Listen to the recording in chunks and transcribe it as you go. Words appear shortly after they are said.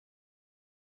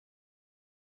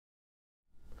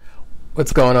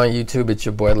What's going on YouTube? It's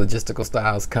your boy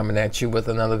Logisticalstyles coming at you with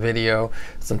another video.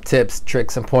 Some tips,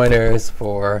 tricks, and pointers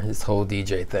for this whole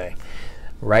DJ thing.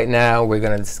 Right now we're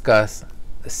going to discuss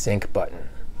the sync button.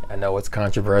 I know it's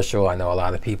controversial. I know a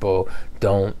lot of people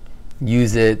don't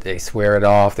use it. They swear it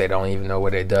off. They don't even know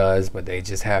what it does, but they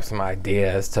just have some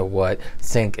idea as to what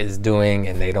sync is doing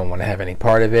and they don't want to have any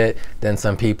part of it. Then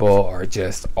some people are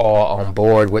just all on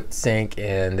board with sync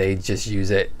and they just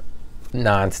use it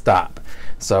non-stop.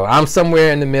 So I'm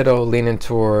somewhere in the middle, leaning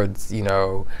towards,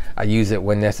 I use it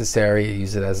when necessary. I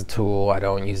use it as a tool. I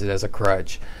don't use it as a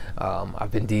crutch.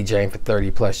 I've been DJing for 30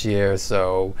 plus years,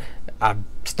 so I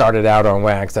started out on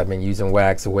wax. I've been using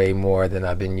wax way more than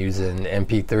I've been using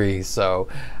MP3s. So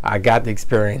I got the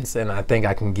experience, and I think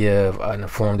I can give an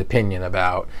informed opinion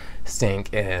about sync.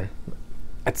 And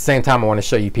at the same time, I want to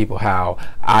show you people how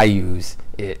I use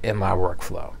it in my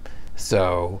workflow.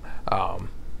 So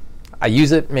I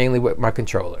use it mainly with my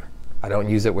controller. I don't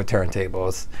use it with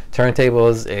turntables.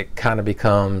 Turntables, it kind of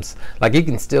becomes like you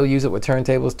can still use it with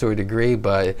turntables to a degree,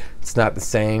 but it's not the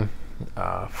same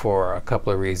for a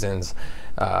couple of reasons.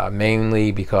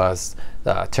 Mainly because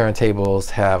turntables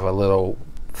have a little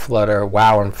flutter,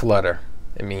 wow and flutter,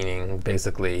 meaning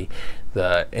basically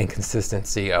the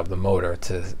inconsistency of the motor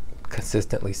to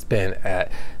consistently spin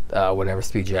at whatever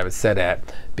speed you have it set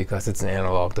at, because it's an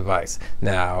analog device.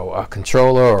 Now a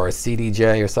controller or a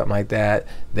CDJ or something like that,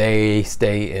 they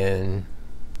stay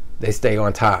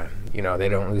on time. They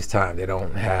don't lose time. They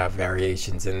don't have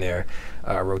variations in their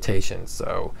rotation,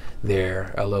 so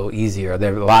they're a little easier.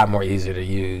 They're a lot more easier to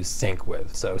use sync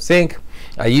with. So sync,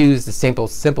 I use the simple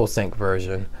sync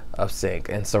version of sync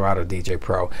in Serato DJ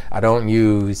Pro. I don't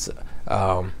use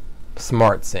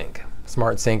smart sync.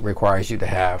 Smart sync requires you to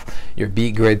have your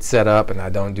beat grid set up, and I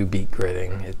don't do beat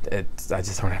gridding. I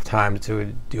just don't have time to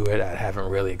do it. I haven't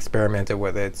really experimented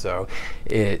with it, so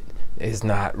it is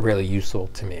not really useful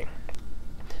to me.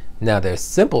 Now there's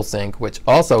Simple Sync, which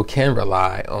also can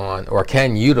rely on or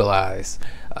can utilize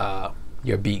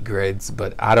your beat grids,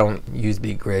 but I don't use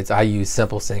beat grids. I use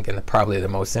Simple Sync in probably the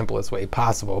most simplest way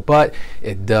possible, but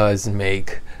it does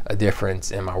make a difference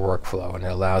in my workflow, and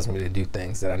it allows me to do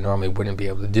things that I normally wouldn't be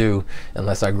able to do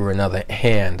unless I grew another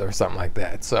hand or something like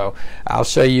that. So I'll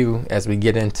show you as we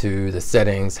get into the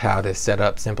settings how to set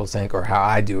up Simple Sync, or how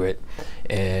I do it,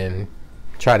 and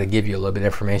try to give you a little bit of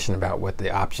information about what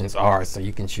the options are so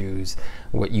you can choose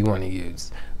what you want to use.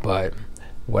 But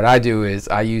what I do is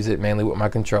I use it mainly with my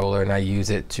controller, and I use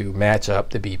it to match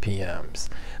up the BPMs.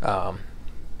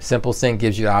 Simple Sync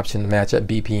gives you the option to match up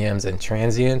BPMs and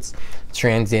transients.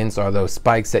 Transients are those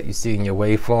spikes that you see in your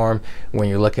waveform when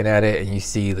you're looking at it, and you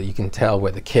see that you can tell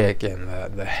where the kick and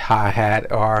the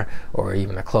hi-hat are, or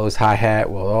even a closed hi-hat.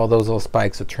 Well, all those little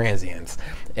spikes are transients,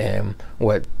 and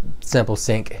what Simple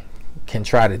Sync can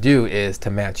try to do is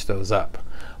to match those up.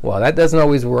 Well, that doesn't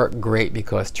always work great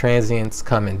because transients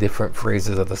come in different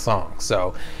phrases of the song.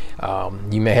 So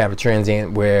you may have a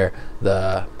transient where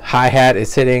the hi-hat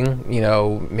is hitting,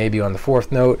 maybe on the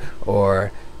 4th note,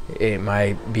 or it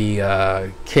might be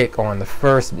a kick on the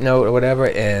 1st note or whatever.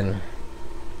 And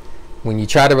when you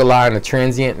try to rely on the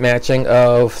transient matching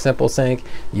of Simple Sync,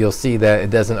 you'll see that it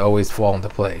doesn't always fall into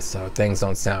place. So things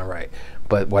don't sound right.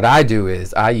 But what I do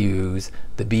is I use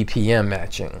the BPM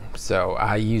matching. So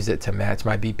I use it to match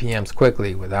my BPMs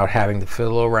quickly without having to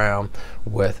fiddle around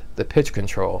with the pitch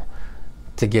control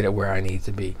to get it where I need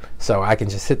to be. So I can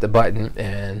just hit the button,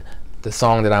 and the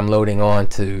song that I'm loading on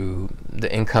to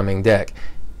the incoming deck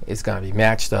is going to be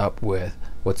matched up with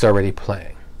what's already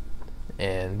playing.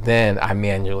 And then I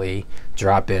manually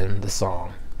drop in the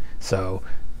song. So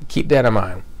keep that in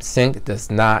mind. Sync does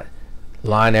not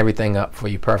line everything up for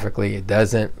you perfectly. It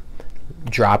doesn't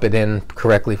drop it in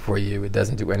correctly for you. It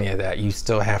doesn't do any of that. You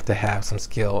still have to have some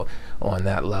skill on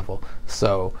that level.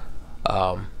 So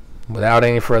without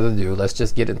any further ado, let's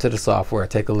just get into the software,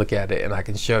 take a look at it, and I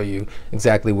can show you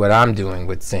exactly what I'm doing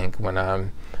with sync when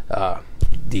I'm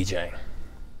DJing.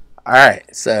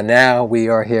 Alright, so now we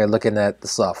are here looking at the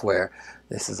software.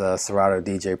 This is a Serato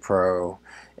DJ Pro,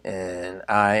 and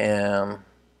I am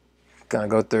gonna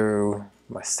go through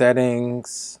my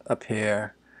settings up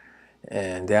here,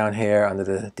 and down here under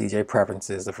the DJ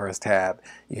preferences, the first tab,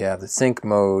 you have the sync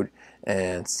mode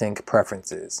and sync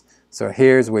preferences. So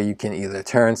here's where you can either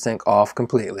turn sync off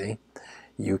completely,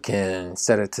 you can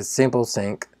set it to simple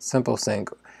sync,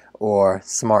 or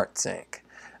smart sync.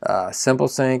 Simple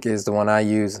sync is the one I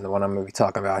use and the one I'm going to be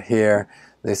talking about here.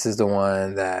 This is the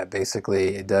one that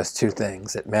basically it does two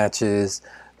things. It matches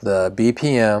the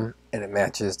BPM and it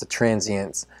matches the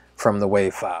transients from the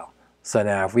wave file. So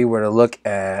now if we were to look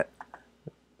at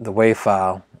the wave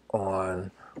file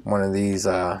on one of these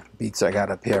beats I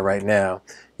got up here right now,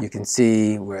 you can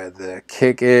see where the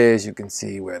kick is, you can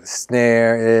see where the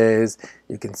snare is,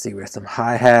 you can see where some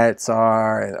hi-hats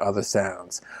are and other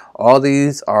sounds. All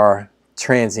these are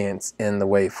transients in the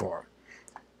waveform.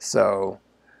 So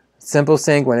Simple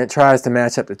Sync, when it tries to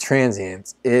match up the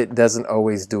transients, it doesn't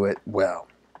always do it well.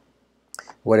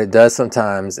 What it does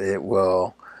sometimes, it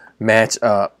will match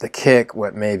up the kick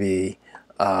with maybe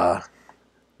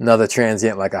another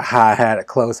transient like a hi-hat, a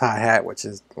close hi-hat, which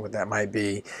is what that might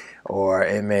be, or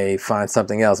it may find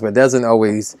something else, but it doesn't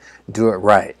always do it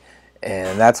right.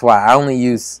 And that's why I only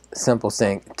use Simple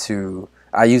Sync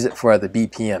I use it for the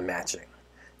BPM matching.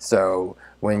 So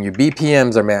when your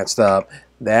BPMs are matched up,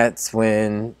 that's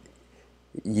when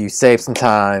you save some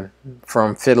time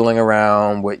from fiddling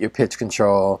around with your pitch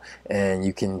control, and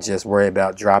you can just worry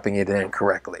about dropping it in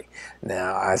correctly.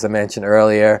 Now, as I mentioned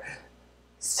earlier,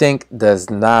 sync does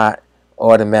not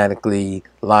automatically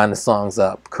line the songs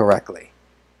up correctly.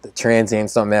 The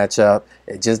transients don't match up.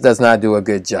 It just does not do a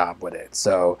good job with it.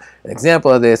 So an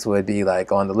example of this would be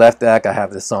like on the left deck, I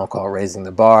have this song called Raising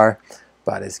the Bar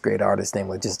by this great artist named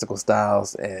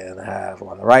Logisticalstyles, and I have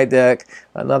on the right deck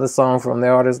another song from the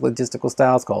artist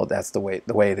Logisticalstyles called That's the Way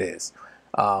It Is.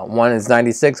 One is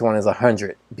 96, one is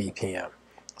 100 BPM.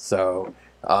 So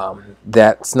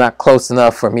that's not close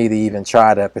enough for me to even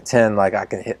try to pretend like I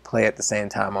can hit play at the same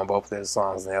time on both of those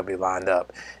songs and they'll be lined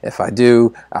up. If I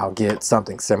do, I'll get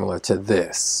something similar to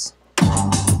this.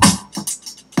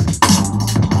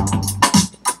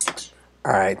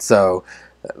 Alright, so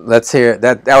let's hear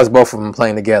that. That was both of them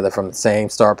playing together from the same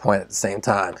start point at the same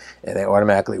time, and they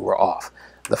automatically were off.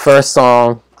 The first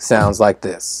song sounds like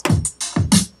this.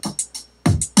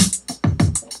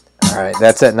 Alright,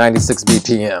 that's at 96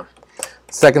 BPM.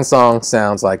 Second song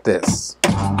sounds like this.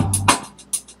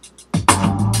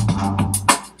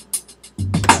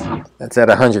 That's at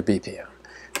 100 BPM.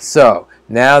 So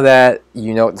now that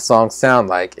you know what the songs sound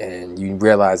like and you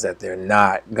realize that they're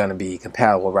not going to be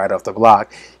compatible right off the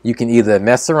block, you can either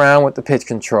mess around with the pitch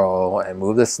control and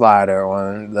move the slider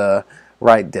on the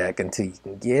right deck until you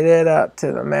can get it up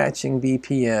to the matching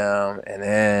BPM, and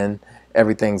then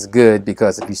everything's good,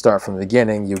 because if you start from the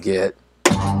beginning, you get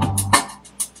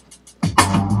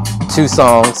two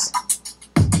songs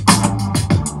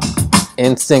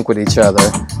in sync with each other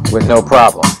with no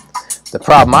problem. The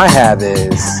problem I have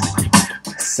is,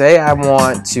 say I'm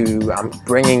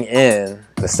bringing in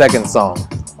the second song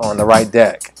on the right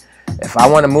deck. If I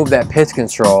want to move that pitch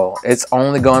control, it's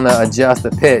only going to adjust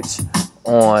the pitch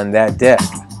on that deck.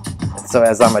 And so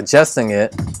as I'm adjusting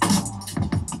it,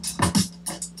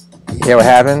 you hear what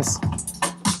happens?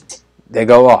 They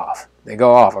go off. They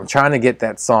go off. I'm trying to get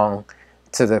that song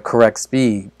to the correct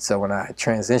speed, so when I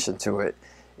transition to it,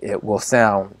 it will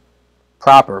sound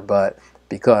proper, but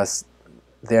because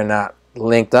they're not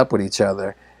linked up with each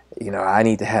other, I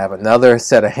need to have another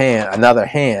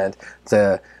hand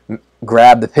to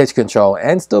grab the pitch control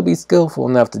and still be skillful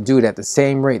enough to do it at the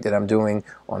same rate that I'm doing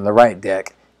on the right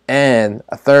deck, and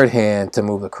a third hand to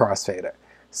move the crossfader.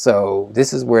 So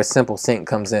this is where Simple Sync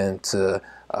comes in to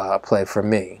play for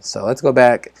me. So let's go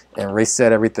back and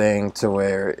reset everything to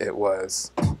where it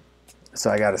was. So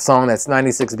I got a song that's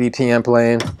 96 BPM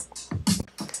playing.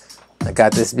 I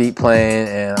got this beat playing,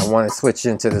 and I want to switch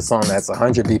into the song that's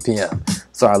 100 BPM.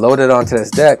 So I load it onto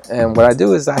this deck, and what I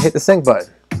do is I hit the sync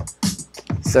button.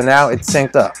 So now it's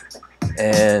synced up,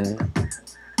 and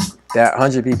that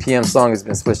 100 BPM song has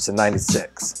been switched to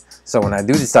 96. So when I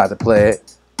do decide to play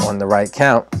it on the right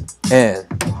count, and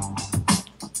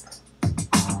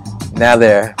now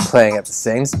they're playing at the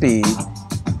same speed.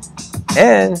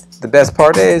 And the best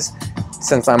part is,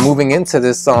 since I'm moving into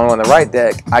this song on the right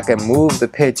deck, I can move the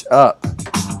pitch up,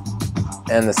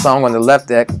 and the song on the left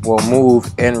deck will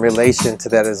move in relation to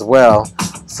that as well.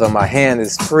 So my hand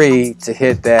is free to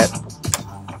hit that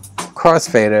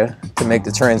crossfader to make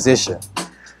the transition.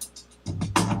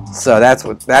 So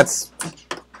that's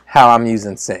how I'm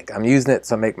using sync. I'm using it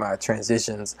to make my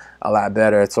transitions a lot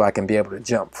better, so I can be able to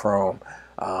jump from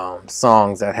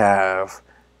songs that have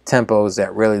tempos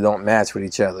that really don't match with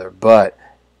each other, but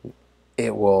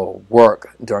it will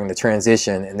work during the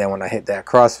transition, and then when I hit that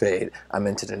crossfade, I'm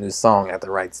into the new song at the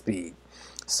right speed.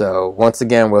 So once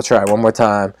again, we'll try one more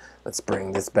time. Let's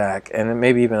bring this back, and then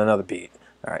maybe even another beat.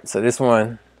 Alright, so this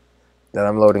one that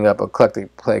I'm loading up,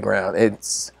 Eclectic Playground,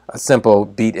 it's a simple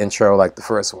beat intro like the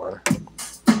first one,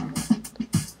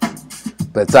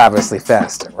 but it's obviously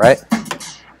faster, right?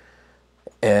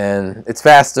 And it's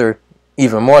faster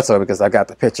even more so because I got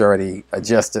the pitch already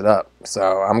adjusted up.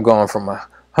 So I'm going from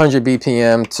 100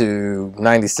 BPM to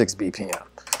 96 BPM.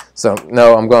 So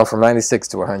no, I'm going from 96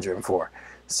 to 104.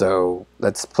 So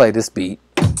let's play this beat.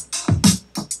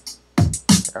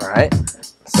 All right,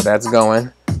 so that's going.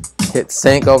 Hit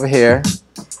sync over here.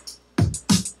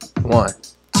 1,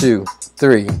 2,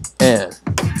 3, and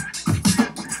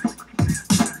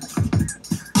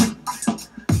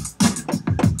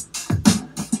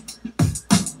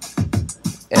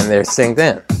they're synced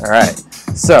in. All right,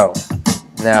 so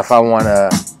now if I want to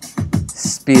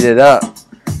speed it up,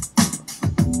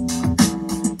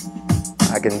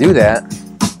 I can do that.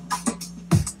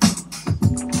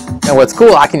 And what's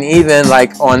cool, I can even,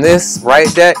 like on this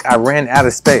right deck, I ran out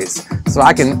of space, so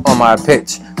I can, on my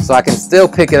pitch, so I can still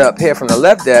pick it up here from the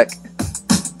left deck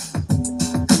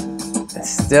and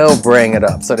still bring it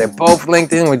up. So they're both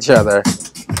linked in with each other,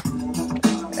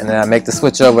 and then I make the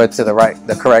switch over to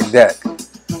the correct deck.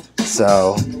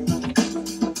 So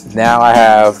now I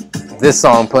have this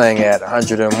song playing at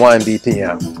 101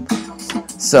 BPM.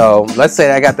 So let's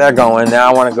say I got that going. Now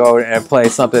I want to go and play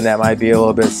something that might be a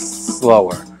little bit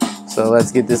slower. So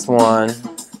let's get this one.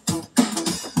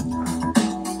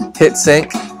 Hit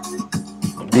sync.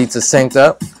 Beats are synced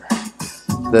up.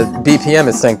 The BPM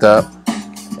is synced up.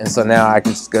 And so now I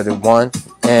can just go to 1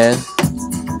 and.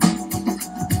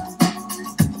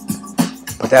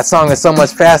 But that song is so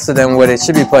much faster than what it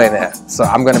should be playing at. So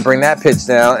I'm going to bring that pitch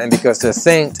down, and because they're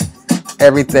synced,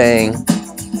 everything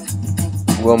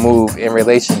will move in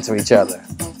relation to each other.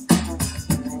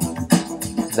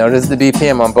 Notice the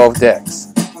BPM on both decks.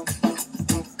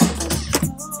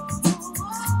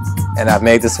 And I've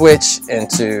made the switch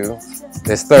into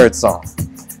this third song.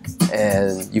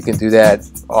 And you can do that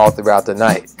all throughout the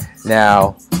night.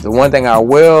 Now, the one thing I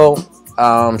will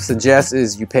suggest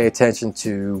is you pay attention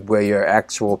to where your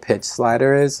actual pitch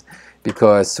slider is,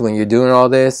 because when you're doing all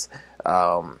this,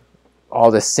 all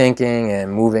the syncing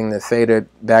and moving the fader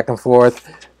back and forth,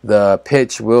 the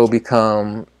pitch will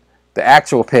become, the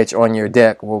actual pitch on your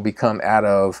deck will become out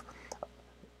of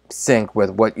sync with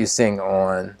what you sing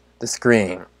on the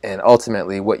screen. And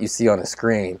ultimately what you see on the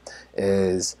screen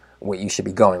is what you should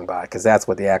be going by, because that's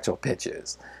what the actual pitch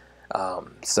is.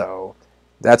 So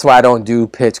that's why I don't do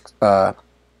pitch, I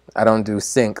don't do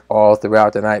sync all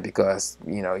throughout the night, because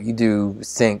you know, you do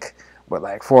sync with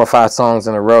like 4 or 5 songs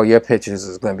in a row, your pitches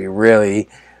is going to be really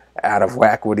out of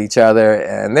whack with each other.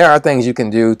 And there are things you can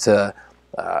do to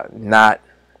not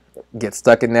get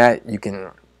stuck in that. You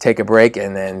can take a break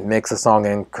and then mix a song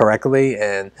in correctly,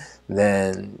 and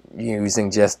then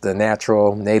using just the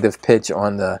natural native pitch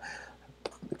on the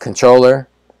controller,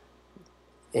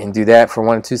 and do that for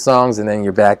 1 or 2 songs, and then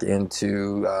you're back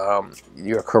into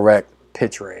your correct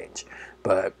pitch range.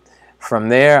 But from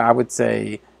there, I would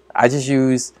say I just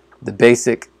use the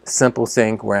basic simple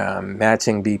sync where I'm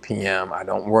matching BPM. I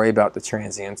don't worry about the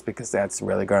transients, because that's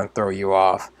really going to throw you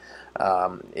off.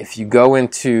 If you go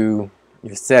into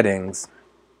your settings,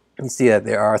 you see that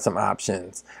there are some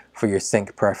options for your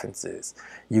sync preferences.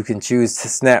 You can choose to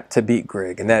snap to beat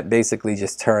grid, and that basically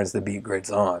just turns the beat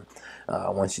grids on.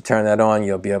 Once you turn that on,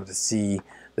 you'll be able to see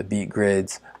the beat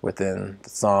grids within the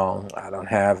song. I don't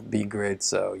have beat grids,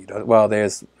 so you don't. Well,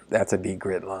 that's a beat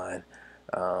grid line,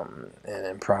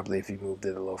 and probably if you moved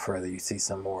it a little further, you see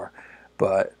some more.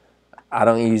 But I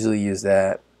don't usually use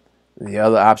that. The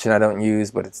other option I don't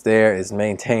use, but it's there, is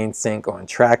maintain sync on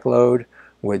track load,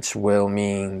 which will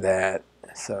mean that.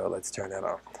 So let's turn that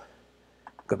on.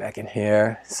 Go back in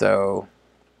here. So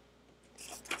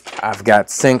I've got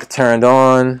sync turned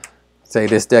on. Say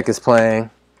this deck is playing.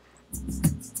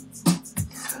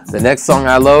 The next song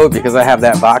I load, because I have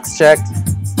that box checked,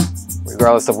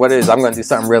 regardless of what it is, I'm going to do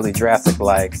something really drastic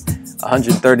like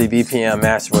 130 BPM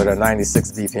matched with a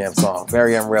 96 BPM song.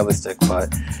 Very unrealistic,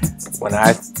 but when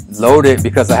I load it,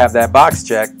 because I have that box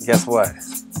checked, guess what?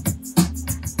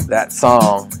 That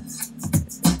song,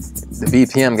 the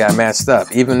BPM got matched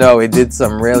up. Even though it did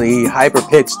some really hyper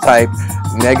pitch type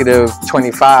negative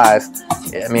 25,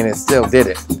 I mean, it still did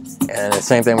it. And the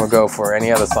same thing would go for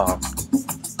any other song.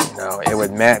 You know, it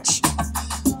would match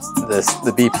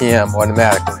the BPM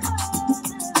automatically.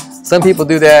 Some people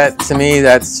do that. To me,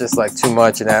 that's just like too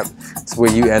much, and that's where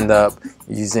you end up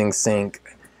using sync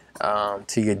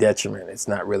to your detriment. It's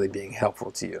not really being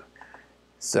helpful to you.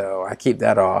 So I keep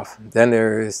that off. Then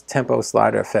there's tempo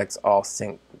slider affects all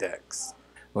sync decks,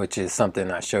 which is something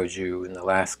I showed you in the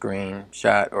last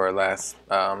screenshot or last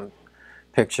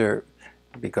picture,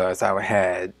 because I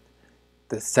had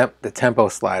the tempo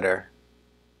slider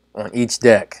on each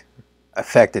deck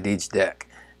affected each deck.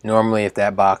 Normally, if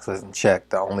that box wasn't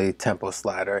checked, the only tempo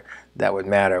slider that would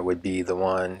matter would be the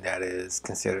one that is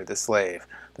considered the slave.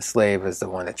 The slave is the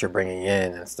one that you're bringing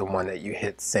in, and it's the one that you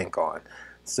hit sync on.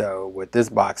 So with this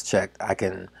box checked, I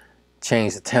can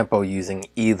change the tempo using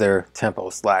either tempo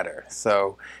slider.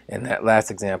 So in that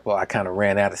last example, I kind of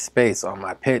ran out of space on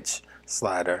my pitch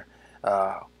slider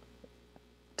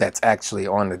that's actually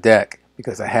on the deck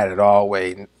because I had it all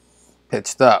way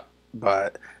pitched up,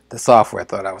 but the software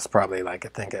thought I was probably like, I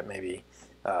think at maybe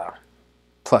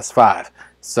 +5.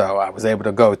 So I was able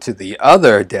to go to the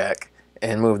other deck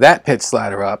and move that pitch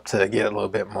slider up to get a little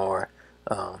bit more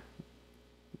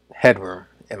headroom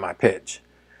in my pitch.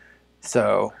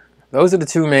 So those are the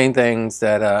two main things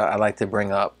that I like to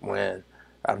bring up when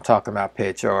I'm talking about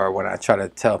pitch, or when I try to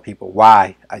tell people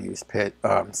why I use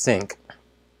sync.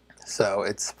 So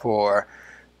it's for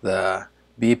the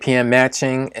BPM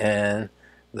matching and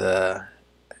the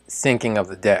syncing of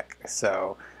the deck.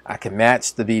 So I can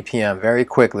match the BPM very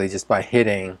quickly just by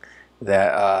hitting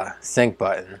that sync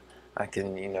button. I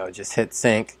can, just hit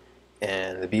sync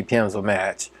and the BPMs will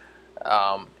match.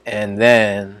 And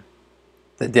then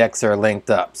the decks are linked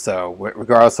up. So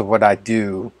regardless of what I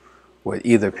do with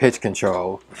either pitch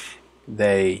control,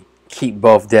 they keep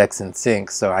both decks in sync,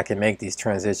 so I can make these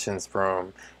transitions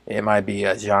from, it might be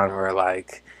a genre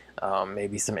like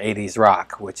maybe some 80s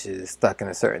rock, which is stuck in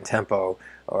a certain tempo,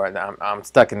 or I'm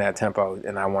stuck in that tempo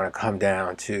and I want to come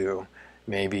down to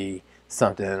maybe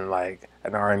something like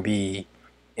an R&B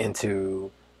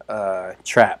into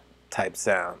trap type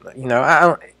sound.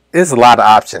 There's a lot of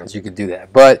options you could do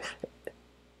that, but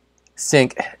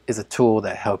sync is a tool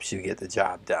that helps you get the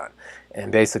job done. And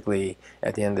basically,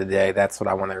 at the end of the day, that's what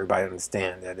I want everybody to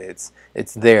understand, that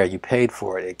it's there. You paid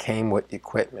for it. It came with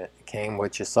equipment. It came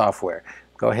with your software.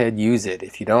 Go ahead, use it.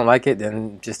 If you don't like it,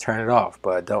 then just turn it off.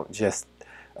 But don't just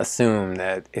assume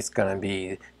that it's going to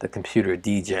be the computer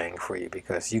DJing for you,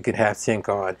 because you can have sync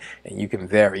on and you can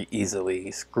very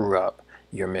easily screw up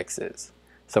your mixes.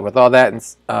 So with all that,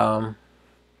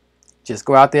 just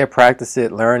go out there, practice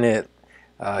it, learn it.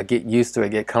 Get used to it,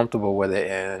 get comfortable with it,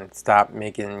 and stop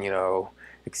making,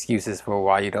 excuses for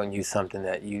why you don't use something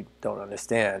that you don't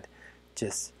understand.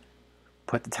 Just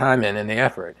put the time in and the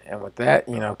effort. And with that,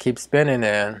 keep spinning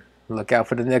and look out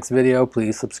for the next video.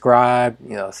 Please subscribe,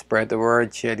 spread the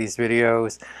word, share these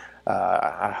videos.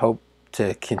 I hope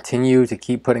to continue to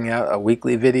keep putting out a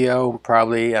weekly video.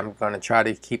 Probably I'm going to try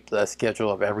to keep the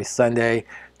schedule of every Sunday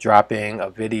dropping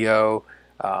a video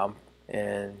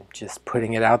and just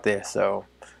putting it out there. So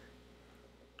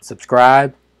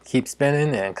subscribe, keep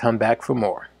spinning, and come back for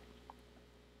more.